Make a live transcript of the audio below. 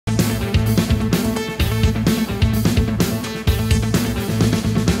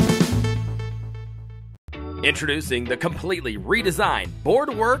Introducing the completely redesigned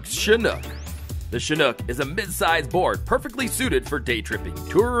BoardWorks Chinook. The Chinook is a mid-sized board perfectly suited for day tripping,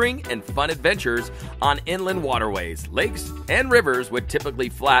 touring, and fun adventures on inland waterways, lakes, and rivers with typically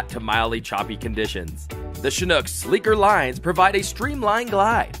flat to mildly choppy conditions. The Chinook's sleeker lines provide a streamlined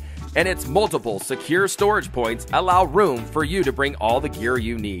glide, and its multiple secure storage points allow room for you to bring all the gear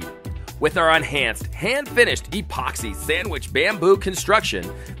you need. With our enhanced, hand-finished epoxy sandwich bamboo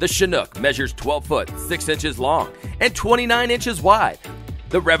construction, the Chinook measures 12 foot 6 inches long and 29 inches wide.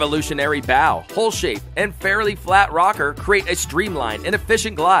 The revolutionary bow, hole shape, and fairly flat rocker create a streamlined and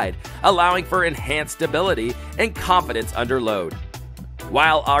efficient glide, allowing for enhanced stability and confidence under load.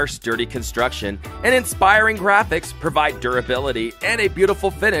 While our sturdy construction and inspiring graphics provide durability and a beautiful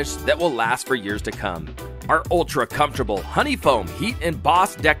finish that will last for years to come. Our ultra-comfortable Honeyfoam Heat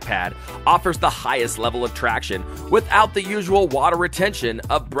Embossed deck pad offers the highest level of traction without the usual water retention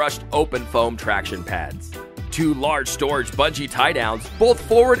of brushed open foam traction pads. 2 large storage bungee tie-downs, both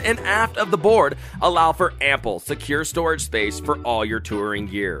forward and aft of the board, allow for ample, secure storage space for all your touring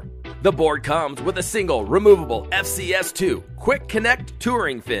gear. The board comes with a single removable FCS2 Quick Connect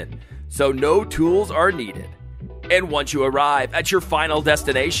touring fin, so no tools are needed. And once you arrive at your final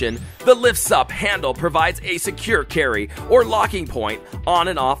destination, the Lift Sup handle provides a secure carry or locking point on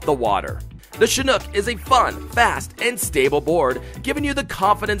and off the water. The Chinook is a fun, fast, and stable board, giving you the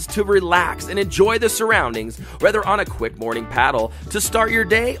confidence to relax and enjoy the surroundings, whether on a quick morning paddle to start your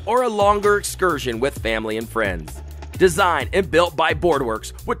day or a longer excursion with family and friends. Designed and built by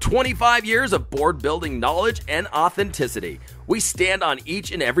BoardWorks with 25 years of board building knowledge and authenticity, we stand on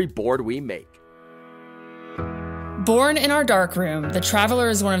each and every board we make. Born in our darkroom, the Traveler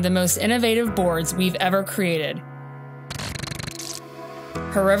is one of the most innovative boards we've ever created.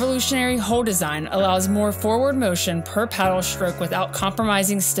 Her revolutionary hull design allows more forward motion per paddle stroke without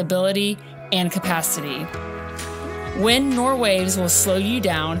compromising stability and capacity. Wind nor waves will slow you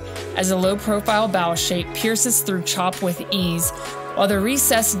down as a low-profile bow shape pierces through chop with ease, while the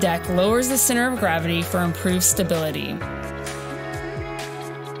recessed deck lowers the center of gravity for improved stability.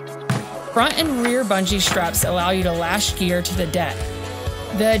 Front and rear bungee straps allow you to lash gear to the deck.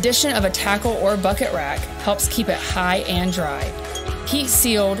 The addition of a tackle or bucket rack helps keep it high and dry.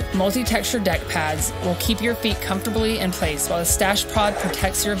 Heat-sealed, multi-texture deck pads will keep your feet comfortably in place while the stash pod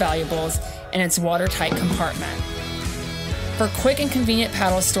protects your valuables in its watertight compartment. For quick and convenient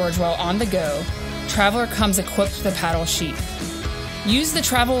paddle storage while on the go, Traveler comes equipped with a paddle sheet. Use the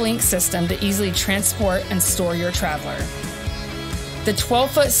Travel Link system to easily transport and store your Traveler. The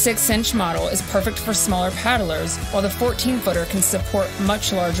 12-foot 6-inch model is perfect for smaller paddlers, while the 14-footer can support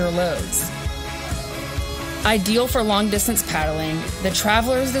much larger loads. Ideal for long-distance paddling, the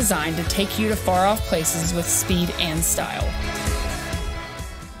Traveler is designed to take you to far-off places with speed and style.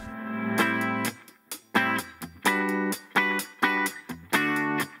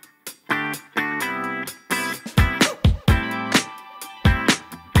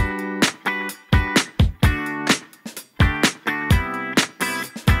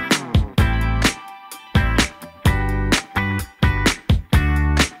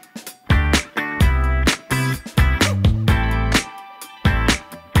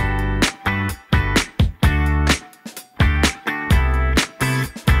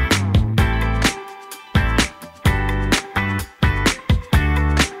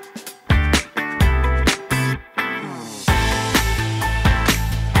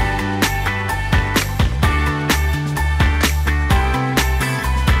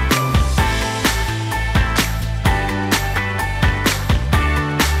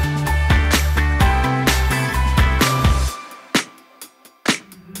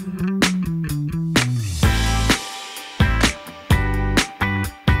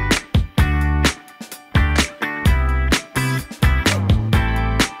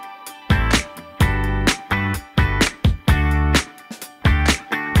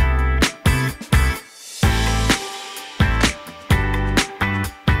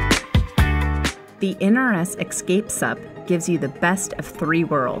 The NRS Escape SUP gives you the best of 3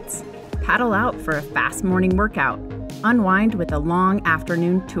 worlds. Paddle out for a fast morning workout, unwind with a long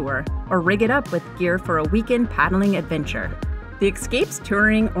afternoon tour, or rig it up with gear for a weekend paddling adventure. The Escape's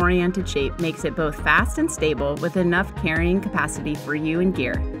touring-oriented shape makes it both fast and stable with enough carrying capacity for you and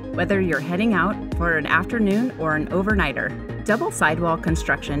gear, whether you're heading out for an afternoon or an overnighter. Double sidewall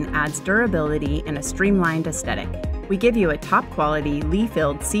construction adds durability and a streamlined aesthetic. We give you a top-quality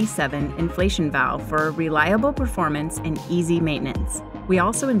Lee-filled C7 inflation valve for reliable performance and easy maintenance. We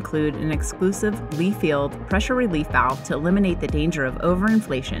also include an exclusive Lee-filled pressure relief valve to eliminate the danger of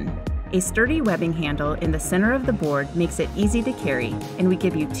overinflation. A sturdy webbing handle in the center of the board makes it easy to carry, and we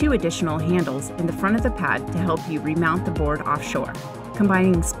give you 2 additional handles in the front of the pad to help you remount the board offshore.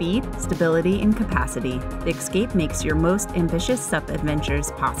 Combining speed, stability, and capacity, the Escape makes your most ambitious SUP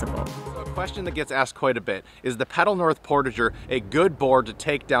adventures possible. A question that gets asked quite a bit is the Pedal North Portager a good board to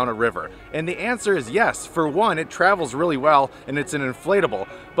take down a river? And the answer is yes. For one, it travels really well and it's an inflatable,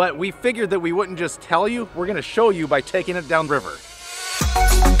 but we figured that we wouldn't just tell you, we're going to show you by taking it down river.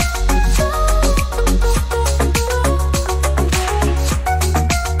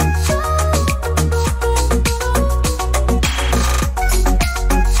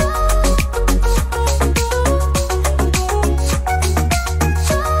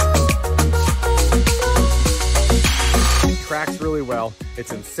 Tracks really well,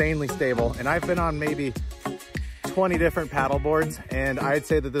 it's insanely stable, and I've been on maybe 20 different paddle boards, and I'd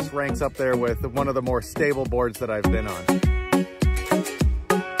say that this ranks up there with one of the more stable boards that I've been on.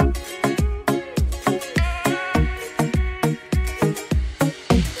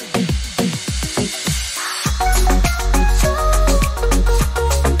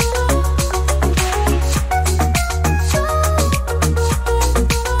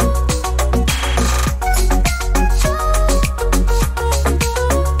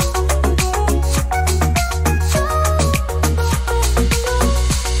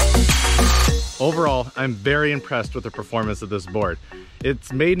 Overall, I'm very impressed with the performance of this board.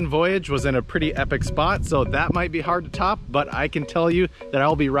 Its maiden voyage was in a pretty epic spot, so that might be hard to top, but I can tell you that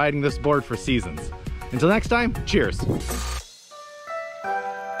I'll be riding this board for seasons. Until next time, cheers.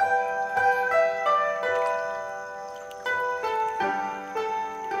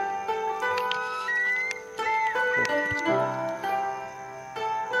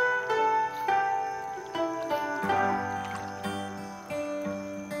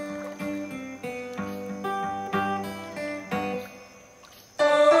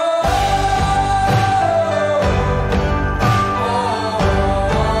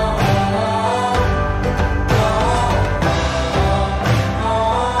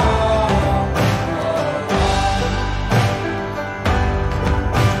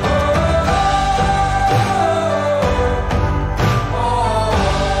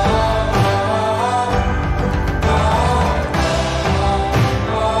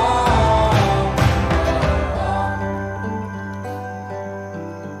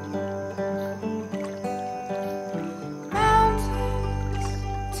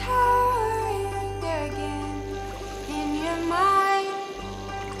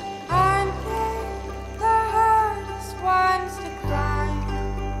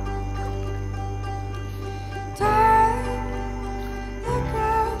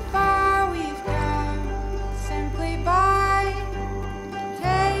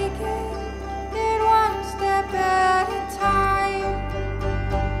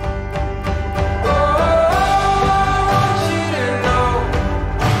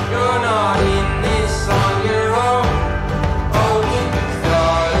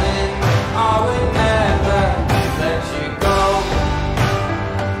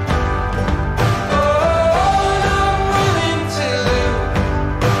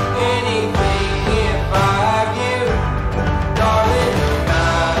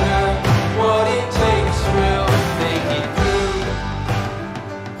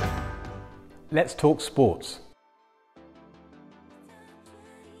 Let's talk sports.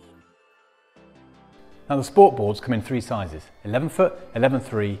 Now the sport boards come in 3 sizes, 11 foot,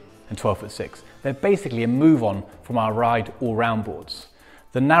 11.3 and 12.6. They're basically a move on from our ride all-round boards.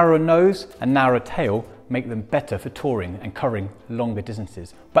 The narrower nose and narrower tail make them better for touring and covering longer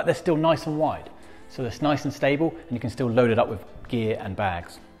distances, but they're still nice and wide. So it's nice and stable and you can still load it up with gear and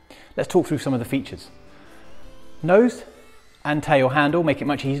bags. Let's talk through some of the features. Nose and tail handle make it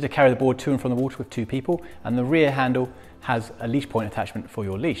much easier to carry the board to and from the water with 2 people, and the rear handle has a leash point attachment for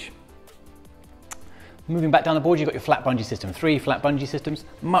your leash. Moving back down the board, you've got your flat bungee system, 3 flat bungee systems,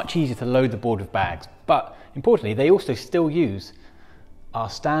 much easier to load the board with bags, but importantly they also still use our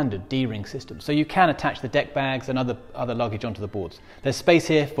standard D-ring system, so you can attach the deck bags and other luggage onto the boards. There's space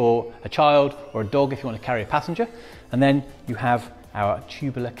here for a child or a dog if you want to carry a passenger, and then you have our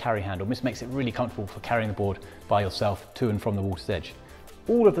tubular carry handle. This makes it really comfortable for carrying the board by yourself to and from the water's edge.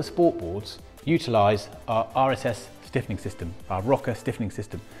 All of the sport boards utilise our RSS stiffening system, our rocker stiffening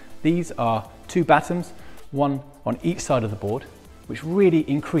system. These are 2 battens, one on each side of the board, which really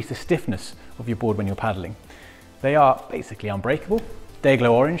increase the stiffness of your board when you're paddling. They are basically unbreakable. They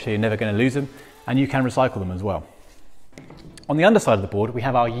glow orange, so you're never going to lose them, and you can recycle them as well. On the underside of the board, we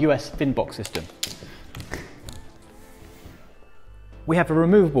have our US fin box system. We have a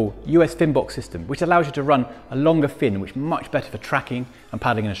removable US fin box system, which allows you to run a longer fin, which is much better for tracking and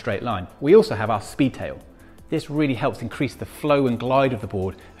paddling in a straight line. We also have our speed tail. This really helps increase the flow and glide of the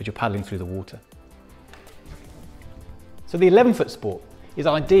board as you're paddling through the water. So the 11-foot sport is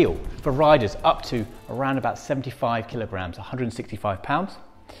ideal for riders up to around about 75 kilograms, 165 pounds.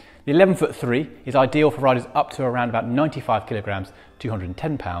 The 11-foot 3 is ideal for riders up to around about 95 kilograms,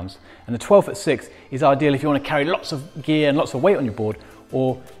 210 pounds. And the 12-foot 6 is ideal if you want to carry lots of gear and lots of weight on your board,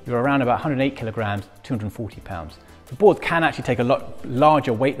 or you're around about 108 kilograms, 240 pounds. The board can actually take a lot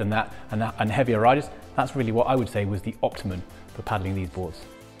larger weight than that and heavier riders. That's really what I would say was the optimum for paddling these boards.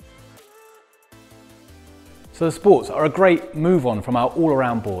 So the sports are a great move on from our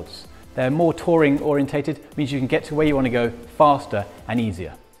all-around boards. They're more touring orientated, means you can get to where you want to go faster and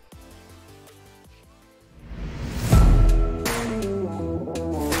easier.